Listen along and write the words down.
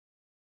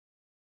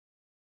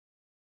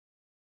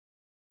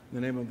In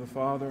the name of the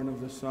Father, and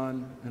of the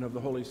Son, and of the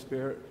Holy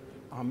Spirit.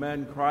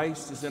 Amen.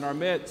 Christ is in our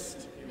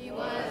midst. He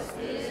was,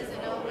 is,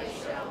 and always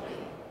shall be.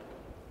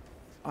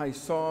 I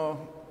saw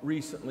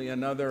recently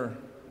another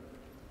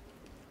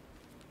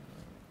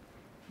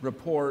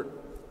report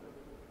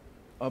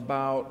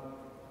about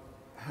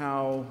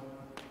how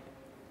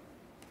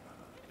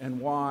and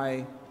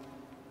why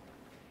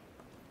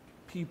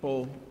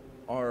people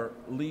are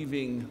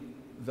leaving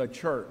the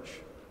church.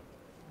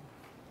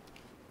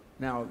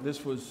 Now,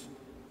 this was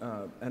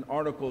an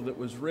article that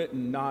was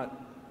written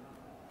not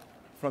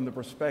from the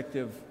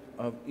perspective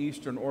of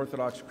Eastern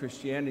Orthodox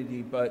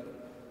Christianity,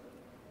 but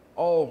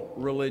all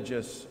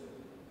religious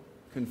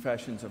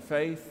confessions of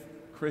faith,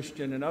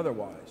 Christian and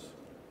otherwise.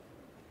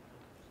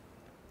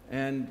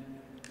 And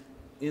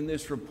in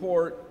this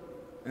report,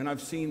 and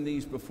I've seen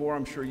these before,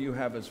 I'm sure you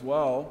have as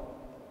well,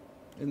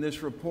 in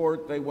this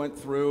report they went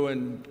through,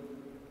 and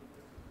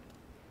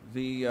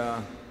the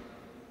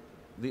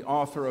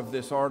author of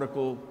this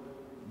article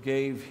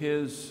gave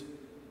his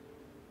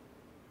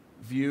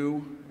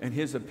view and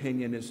his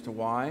opinion as to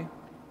why.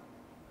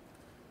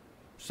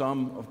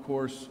 Some, of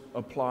course,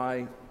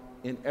 apply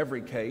in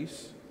every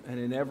case and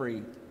in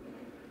every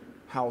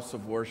house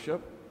of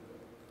worship.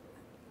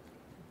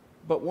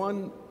 But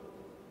one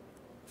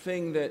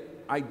thing that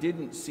I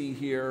didn't see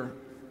here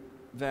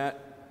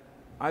that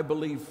I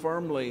believe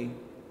firmly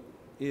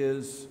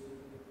is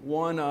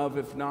one of,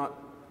 if not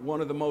one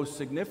of the most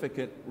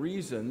significant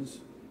reasons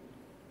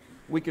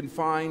we can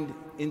find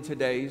in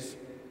today's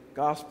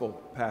gospel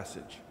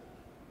passage.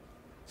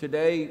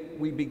 Today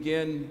we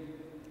begin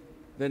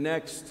the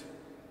next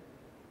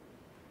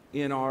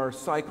in our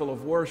cycle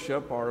of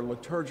worship, our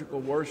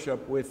liturgical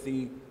worship, with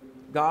the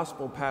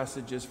gospel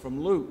passages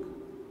from Luke.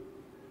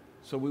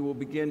 So we will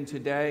begin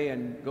today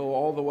and go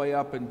all the way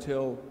up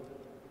until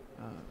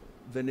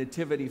the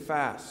Nativity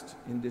Fast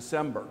in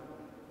December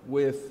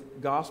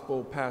with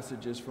gospel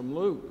passages from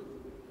Luke.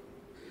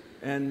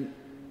 And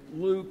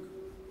Luke,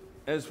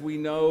 as we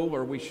know,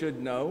 or we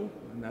should know,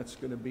 and that's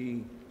going to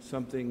be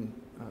something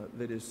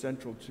that is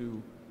central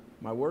to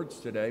my words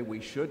today, we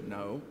should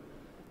know,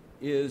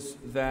 is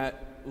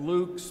that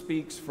Luke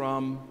speaks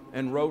from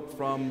and wrote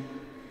from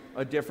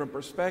a different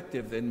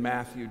perspective than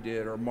Matthew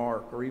did, or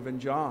Mark, or even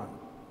John.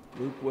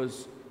 Luke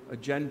was a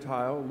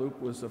Gentile. Luke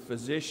was a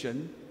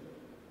physician.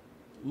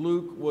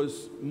 Luke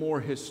was more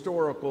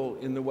historical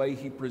in the way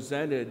he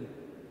presented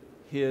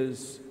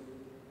his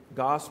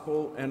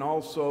gospel, and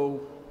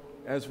also,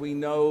 as we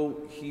know,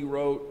 he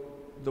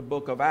wrote the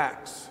book of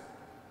Acts.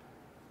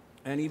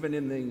 And even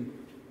in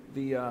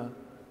the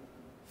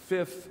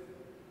fifth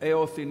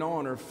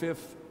Eothinon, or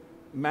fifth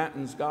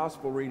Matins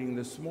gospel reading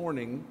this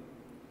morning,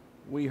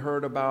 we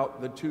heard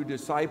about the two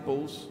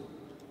disciples,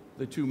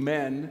 the two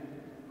men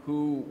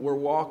who were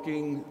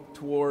walking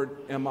toward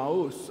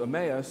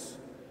Emmaus,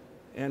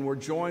 and were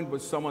joined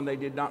with someone they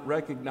did not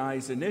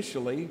recognize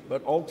initially,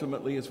 but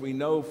ultimately, as we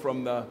know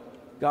from the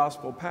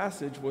gospel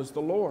passage, was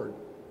the Lord.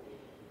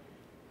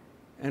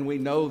 And we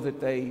know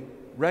that they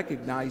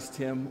recognized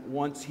him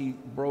once he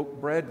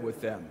broke bread with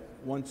them.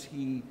 And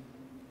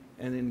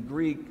in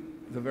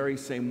Greek, the very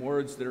same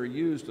words that are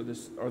used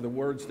are the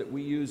words that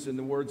we use in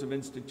the words of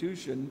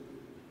institution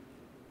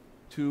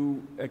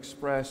to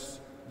express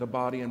the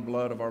body and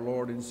blood of our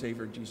Lord and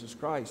Savior Jesus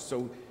Christ.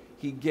 So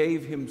he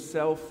gave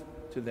himself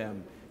to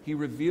them. He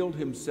revealed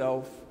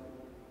himself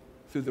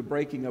through the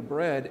breaking of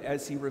bread,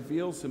 as he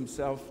reveals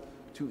himself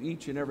to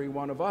each and every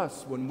one of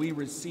us when we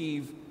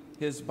receive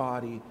his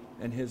body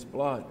and his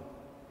blood.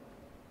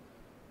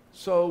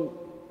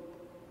 So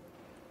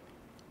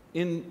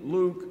in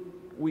Luke,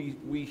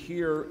 we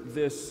hear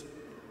this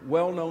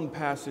well-known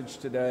passage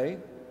today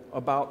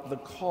about the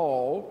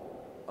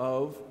call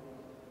of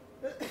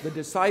the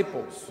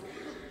disciples.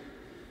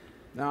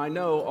 Now, I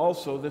know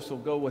also this will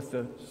go with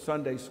the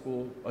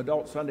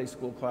adult Sunday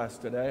school class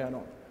today.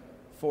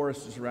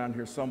 Forrest is around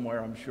here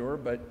somewhere, I'm sure,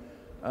 but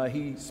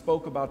he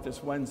spoke about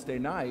this Wednesday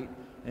night,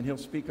 and he'll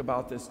speak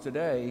about this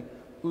today,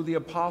 who the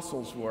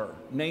apostles were.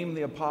 Name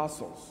the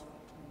apostles.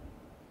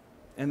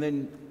 And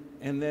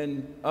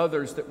then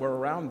others that were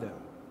around them.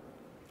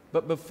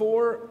 But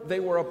before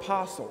they were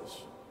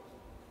apostles,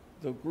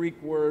 the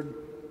Greek word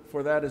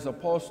for that is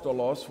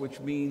apostolos, which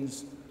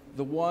means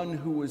the one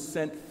who was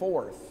sent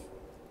forth.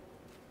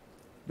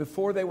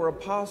 Before they were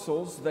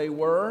apostles, they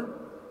were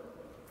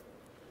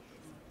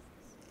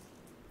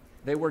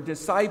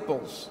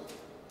disciples.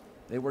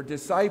 They were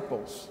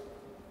disciples.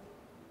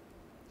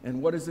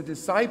 And what is a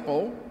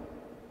disciple?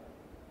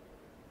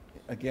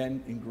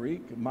 Again, in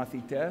Greek,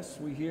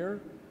 mathites, we hear,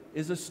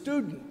 is a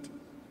student,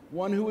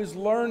 one who is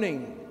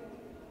learning.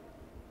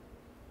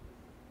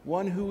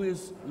 One who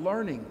is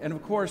learning. And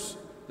of course,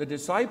 the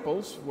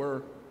disciples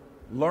were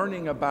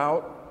learning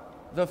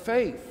about the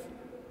faith.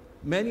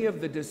 Many of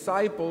the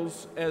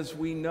disciples, as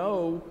we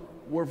know,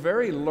 were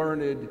very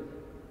learned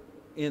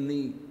in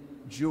the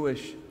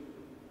Jewish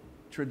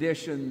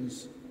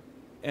traditions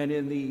and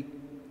in the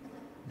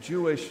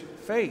Jewish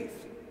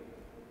faith.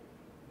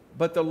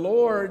 But the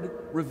Lord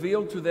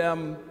revealed to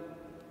them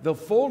the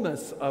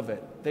fullness of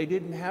it. They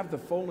didn't have the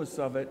fullness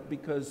of it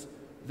because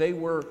they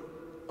were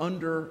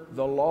under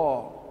the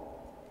law.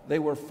 They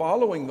were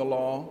following the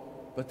law,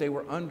 but they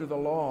were under the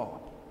law.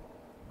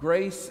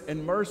 Grace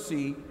and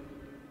mercy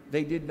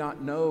they did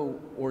not know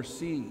or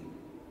see,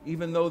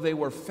 even though they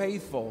were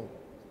faithful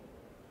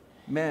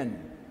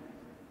men.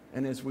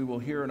 And as we will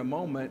hear in a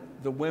moment,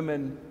 the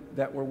women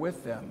that were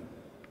with them,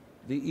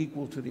 the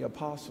equal to the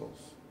apostles.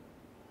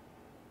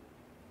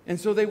 And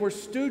so they were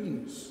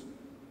students.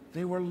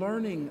 They were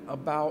learning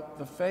about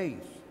the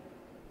faith.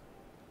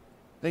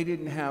 They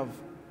didn't have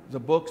the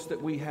books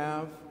that we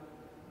have.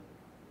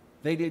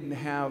 They didn't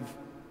have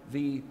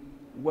the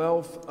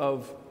wealth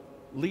of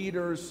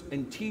leaders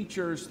and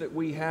teachers that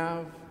we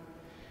have.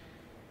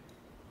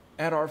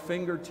 At our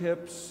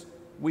fingertips,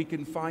 we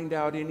can find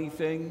out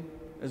anything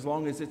as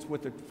long as it's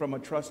from a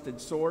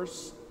trusted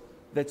source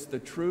that's the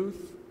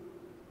truth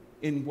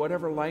in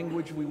whatever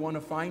language we want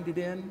to find it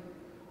in.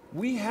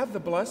 We have the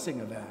blessing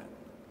of that.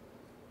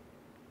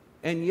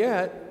 And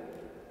yet,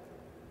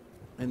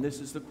 and this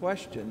is the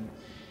question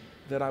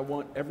that I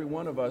want every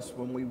one of us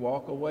when we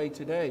walk away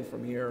today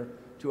from here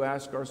to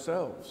ask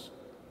ourselves,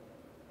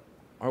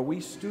 are we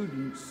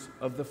students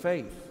of the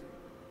faith?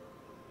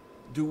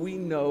 Do we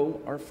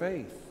know our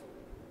faith?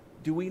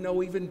 Do we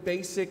know even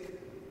basic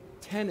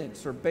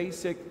tenets or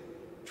basic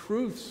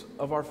truths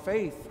of our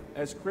faith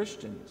as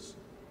Christians?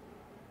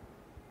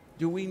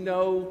 Do we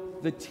know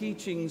the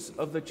teachings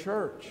of the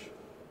church?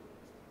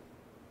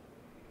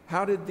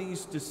 How did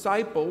these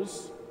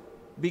disciples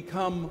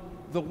become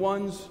the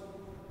ones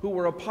who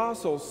were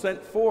apostles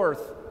sent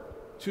forth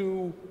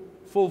to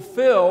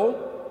fulfill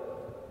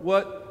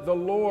what the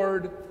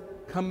Lord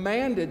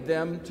commanded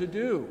them to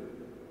do?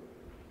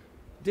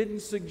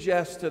 Didn't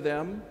suggest to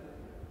them,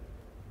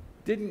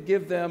 didn't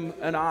give them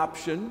an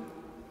option.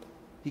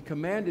 He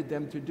commanded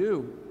them to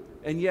do.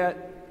 And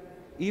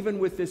yet, even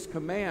with this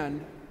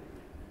command,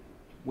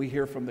 we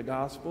hear from the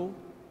gospel,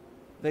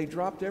 they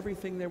dropped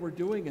everything they were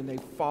doing and they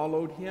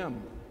followed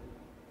him.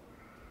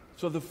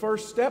 So the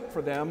first step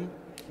for them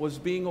was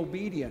being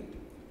obedient.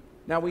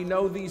 Now we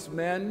know these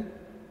men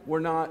were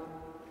not,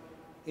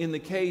 in the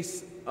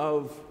case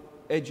of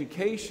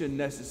education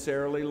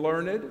necessarily,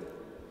 learned.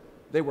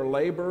 They were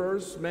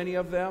laborers, many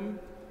of them.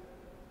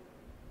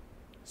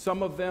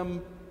 Some of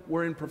them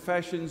were in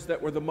professions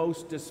that were the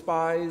most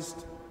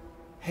despised,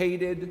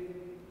 hated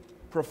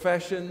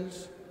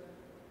professions.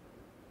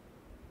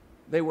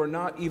 They were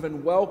not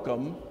even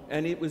welcome,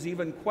 and it was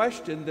even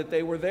questioned that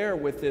they were there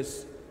with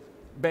this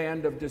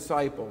band of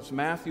disciples.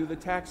 Matthew, the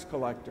tax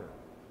collector.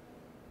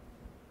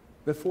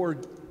 Before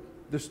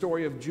the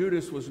story of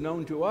Judas was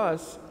known to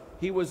us,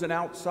 he was an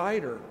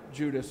outsider,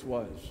 Judas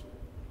was.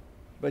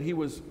 But he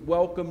was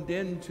welcomed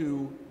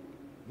into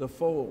the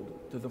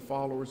fold, to the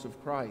followers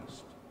of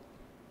Christ.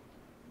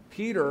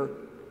 Peter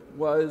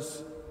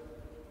was,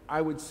 I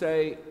would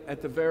say,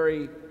 at the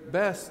very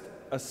best,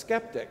 a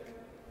skeptic.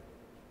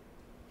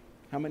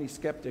 How many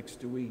skeptics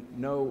do we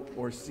know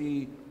or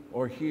see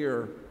or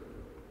hear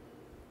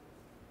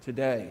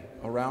today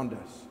around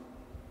us?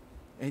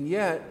 And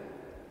yet,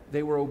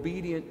 they were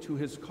obedient to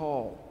his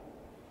call.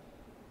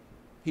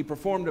 He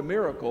performed a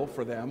miracle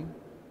for them,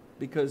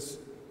 because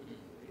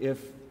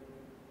if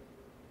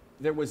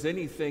there was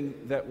anything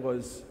that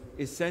was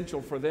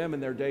essential for them in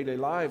their daily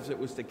lives, it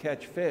was to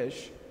catch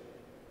fish.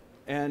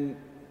 And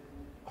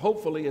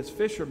hopefully, as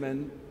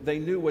fishermen, they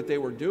knew what they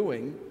were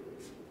doing.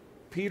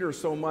 Peter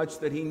so much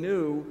that he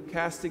knew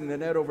casting the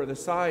net over the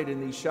side in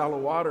these shallow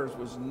waters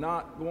was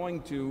not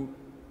going to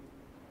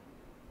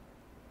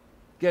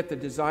get the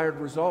desired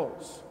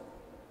results.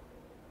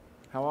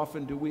 How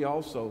often do we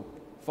also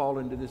fall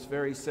into this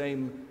very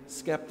same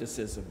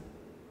skepticism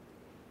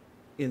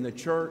in the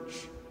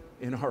church,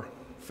 in our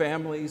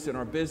families, in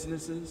our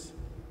businesses?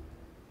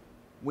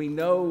 We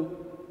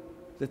know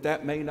that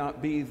that may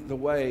not be the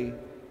way.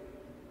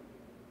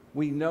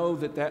 We know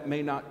that that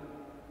may not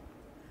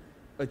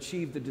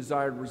achieve the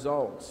desired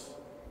results.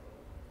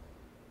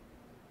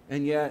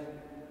 And yet,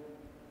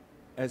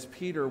 as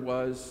Peter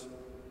was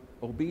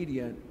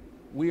obedient,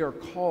 we are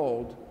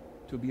called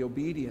to be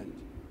obedient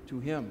to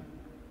him.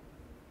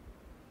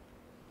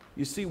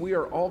 You see, we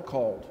are all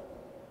called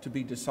to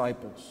be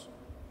disciples.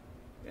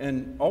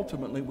 And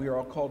ultimately, we are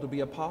all called to be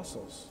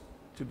apostles,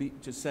 to be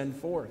sent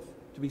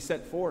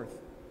forth.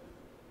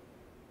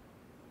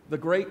 The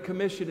Great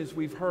Commission, as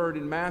we've heard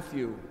in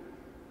Matthew,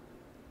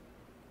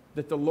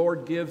 that the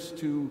Lord gives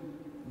to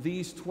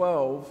these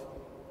 12,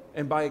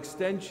 and by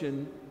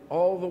extension,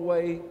 all the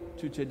way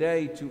to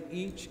today, to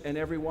each and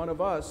every one of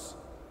us,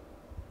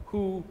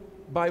 who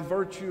by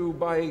virtue,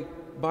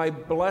 by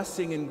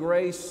blessing and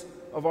grace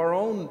of our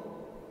own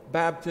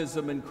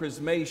baptism and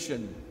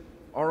chrismation,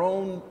 our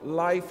own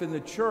life in the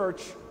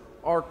church,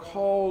 are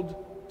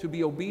called to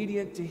be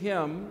obedient to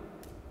him,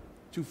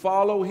 to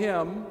follow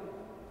him,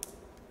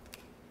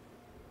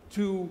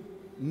 to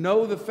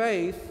know the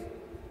faith,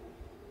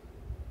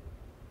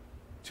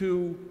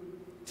 to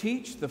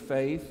teach the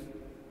faith,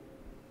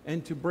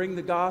 and to bring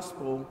the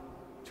gospel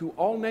to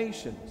all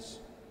nations.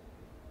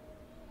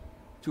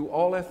 to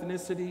all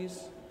ethnicities,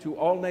 to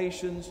all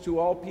nations, to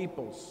all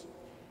peoples.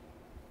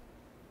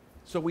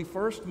 So we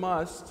first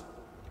must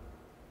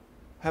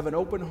have an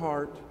open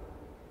heart,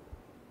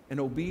 an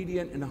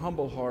obedient and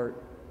humble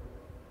heart,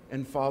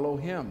 and follow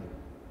Him.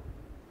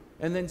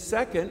 And then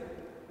second,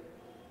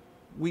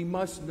 we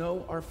must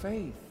know our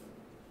faith.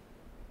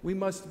 We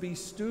must be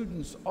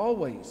students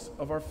always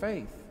of our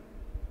faith.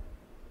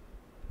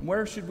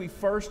 Where should we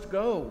first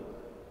go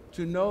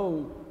to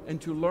know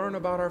and to learn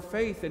about our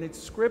faith? And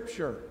it's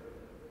Scripture.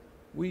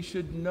 We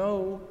should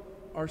know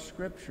our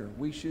Scripture.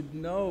 We should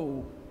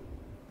know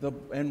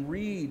and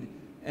read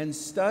and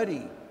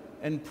study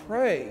and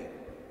pray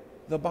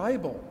the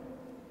Bible.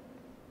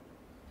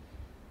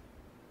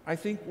 I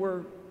think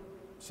we're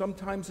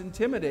sometimes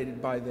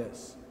intimidated by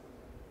this.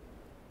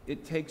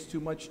 It takes too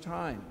much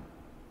time.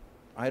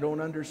 I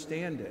don't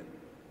understand it.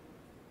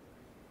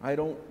 I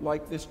don't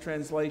like this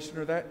translation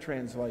or that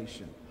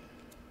translation.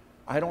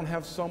 I don't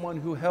have someone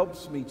who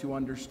helps me to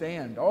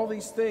understand. All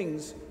these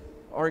things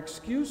are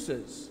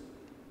excuses.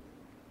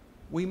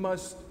 We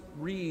must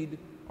read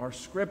our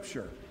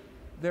Scripture.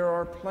 There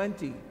are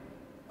plenty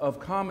of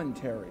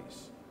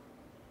commentaries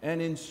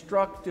and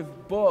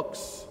instructive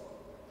books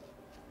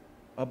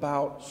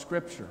about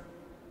Scripture.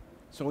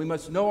 So we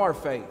must know our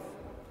faith.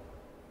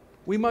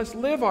 We must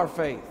live our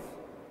faith.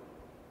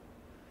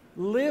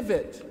 Live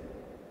it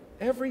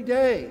every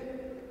day,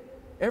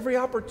 every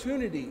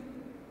opportunity.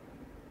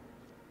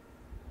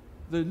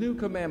 The new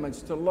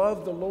commandments, to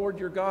love the Lord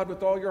your God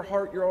with all your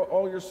heart,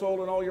 all your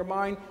soul, and all your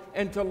mind,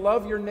 and to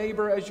love your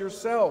neighbor as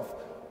yourself.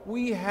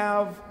 We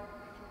have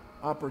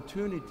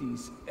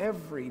opportunities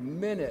every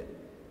minute,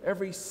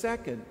 every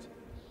second,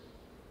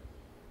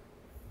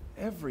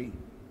 every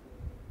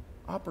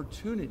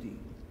opportunity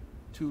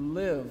to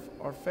live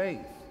our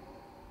faith.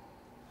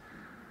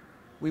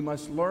 We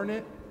must learn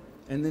it,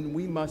 and then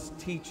we must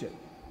teach it.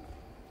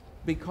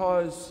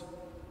 Because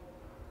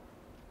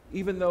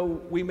even though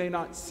we may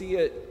not see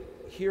it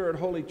here at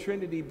Holy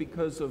Trinity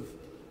because of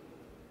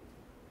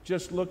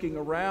just looking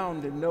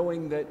around and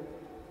knowing that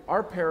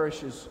our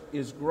parish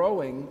is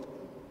growing,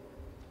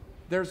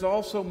 there's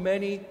also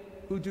many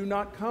who do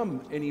not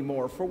come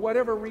anymore for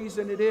whatever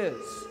reason it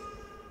is.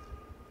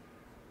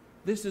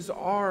 This is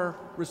our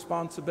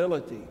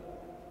responsibility.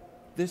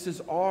 This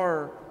is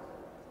our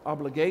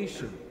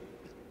obligation.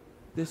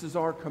 This is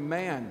our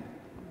command.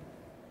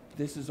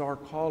 This is our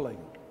calling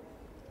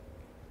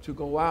to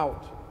go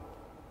out,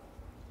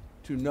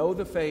 to know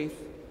the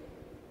faith,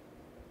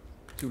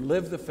 to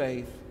live the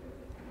faith,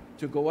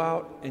 to go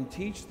out and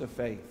teach the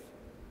faith.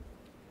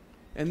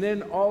 And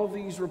then all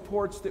these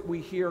reports that we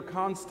hear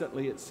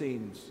constantly, it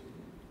seems,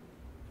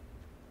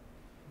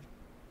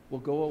 will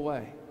go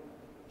away.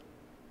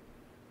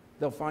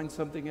 They'll find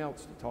something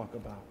else to talk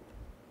about.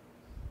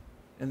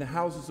 And the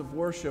houses of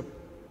worship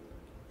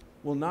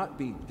will not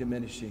be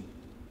diminishing,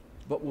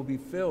 but will be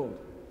filled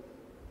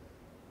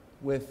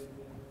with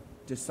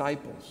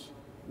disciples,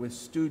 with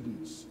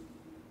students,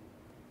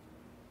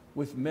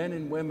 with men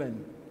and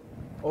women,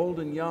 old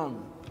and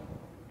young,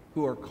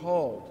 who are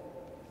called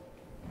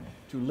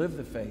to live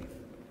the faith,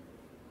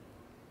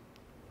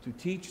 to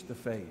teach the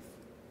faith,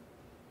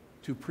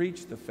 to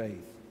preach the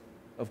faith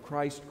of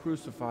Christ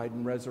crucified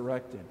and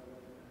resurrected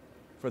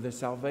for the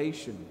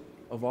salvation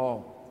of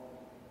all,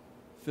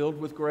 filled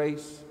with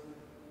grace,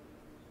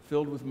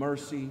 filled with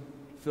mercy,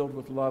 filled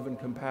with love and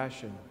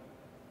compassion.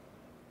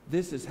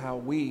 This is how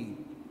we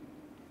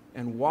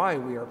and why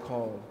we are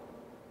called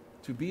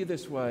to be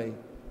this way,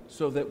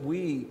 so that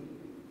we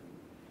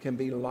can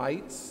be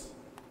lights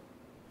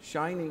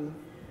shining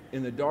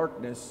in the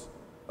darkness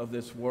of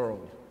this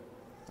world.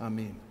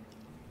 Amen.